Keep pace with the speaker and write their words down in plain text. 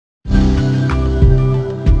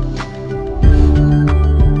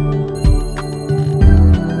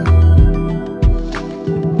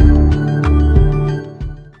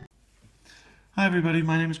Hi everybody,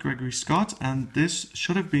 my name is Gregory Scott and this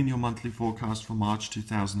should have been your monthly forecast for March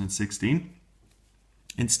 2016.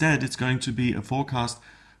 Instead, it's going to be a forecast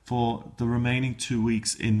for the remaining 2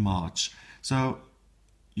 weeks in March. So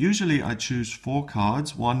usually I choose 4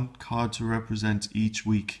 cards, one card to represent each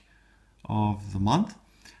week of the month,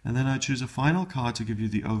 and then I choose a final card to give you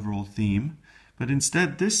the overall theme. But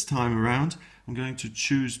instead, this time around, I'm going to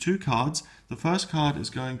choose 2 cards. The first card is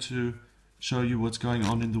going to show you what's going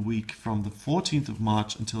on in the week from the 14th of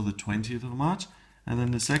March until the 20th of March. And then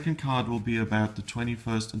the second card will be about the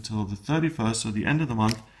 21st until the 31st, so the end of the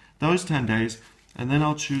month, those 10 days. And then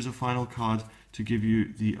I'll choose a final card to give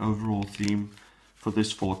you the overall theme for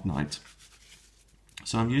this fortnight.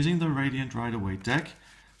 So I'm using the Radiant Rider-Waite deck.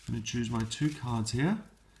 I'm going to choose my 2 cards here.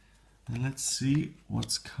 And let's see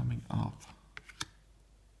what's coming up.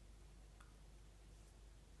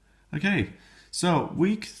 Okay, so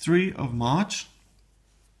week 3 of March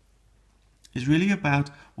is really about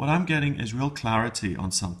what I'm getting is real clarity on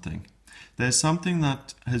something. There's something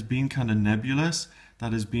that has been kind of nebulous,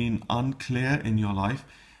 that has been unclear in your life.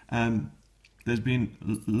 There's been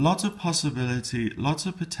lots of possibility, lots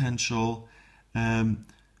of potential, a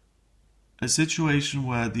situation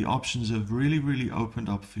where the options have really opened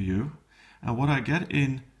up for you. And what I get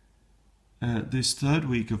in this 3rd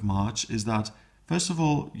week of March is that, first of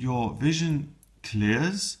all, your vision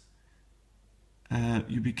clears.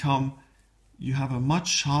 You have a much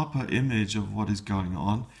sharper image of what is going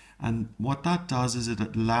on, and what that does is it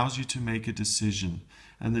allows you to make a decision,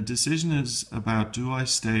 and the decision is about, do I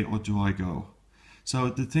stay or do I go? So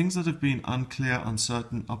the things that have been unclear,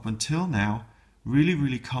 uncertain up until now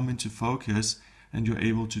really come into focus, and you're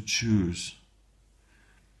able to choose.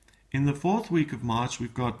 In the 4th week of March,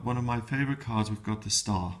 we've got one of my favorite cards. We've got the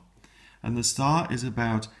Star, and the Star is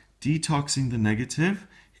about detoxing the negative.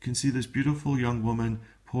 You can see this beautiful young woman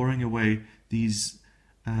pouring away these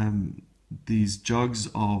jugs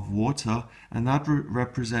of water, and that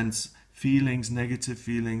represents feelings, negative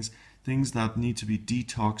feelings, things that need to be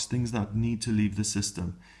detoxed, things that need to leave the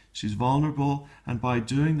system. She's vulnerable, and by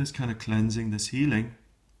doing this kind of cleansing, this healing,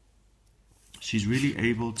 she's really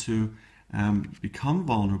able to become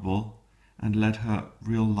vulnerable and let her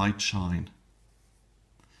real light shine.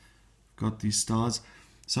 Got these stars.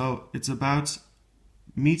 So it's about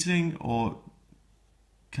meeting or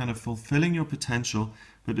kind of fulfilling your potential,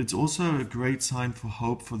 but it's also a great sign for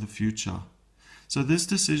hope for the future. So this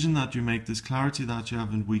decision that you make, this clarity that you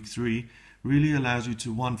have in week 3, really allows you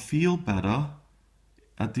to, one, feel better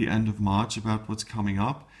at the end of March about what's coming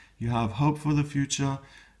up. You have hope for the future,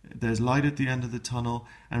 there's light at the end of the tunnel,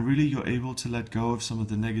 and really you're able to let go of some of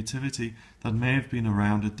the negativity that may have been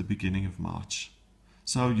around at the beginning of March.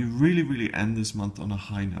 So you really end this month on a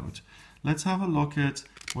high note. Let's have a look at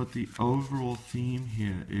what the overall theme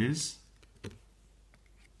here is.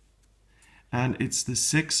 And it's the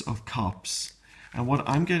 6 of Cups. And what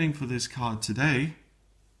I'm getting for this card today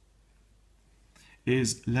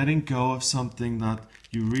is letting go of something that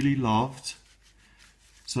you really loved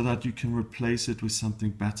so that you can replace it with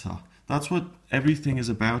something better. That's what everything is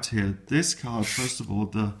about here. This card, first of all,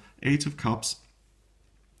 the 8 of Cups,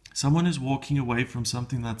 someone is walking away from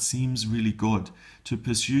something that seems really good to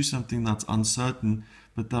pursue something that's uncertain,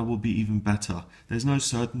 but that will be even better. There's no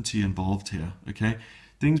certainty involved here, okay?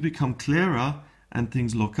 Things become clearer and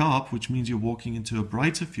things look up, which means you're walking into a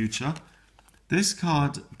brighter future. This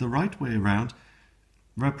card, the right way around,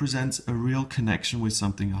 represents a real connection with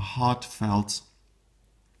something, a heartfelt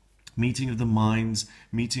meeting of the minds,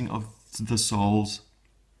 meeting of the souls,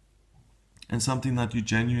 and something that you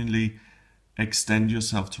genuinely extend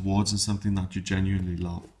yourself towards, and something that you genuinely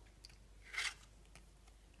love.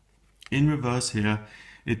 In reverse here,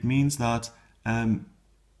 it means that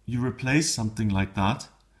you replace something like that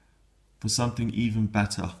for something even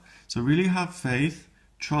better. So really have faith,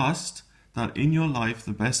 trust that in your life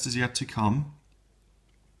the best is yet to come,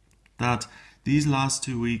 that these last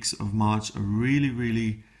 2 weeks of March are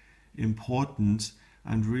really important,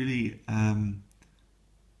 and really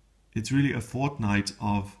it's really a fortnight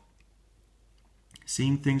of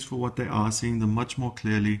seeing things for what they are, seeing them much more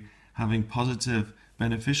clearly, having positive,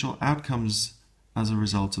 beneficial outcomes as a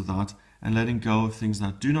result of that, and letting go of things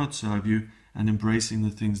that do not serve you and embracing the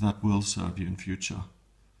things that will serve you in future.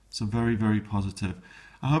 So very positive.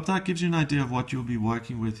 I hope that gives you an idea of what you'll be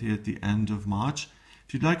working with here at the end of March.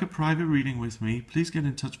 If you'd like a private reading with me, please get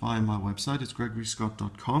in touch via my website. It's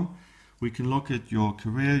gregoryscott.com. We can look at your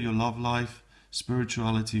career, your love life,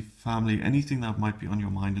 spirituality, family, anything that might be on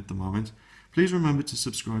your mind at the moment. Please remember to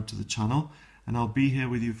subscribe to the channel, and I'll be here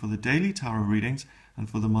with you for the daily tarot readings and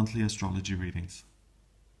for the monthly astrology readings.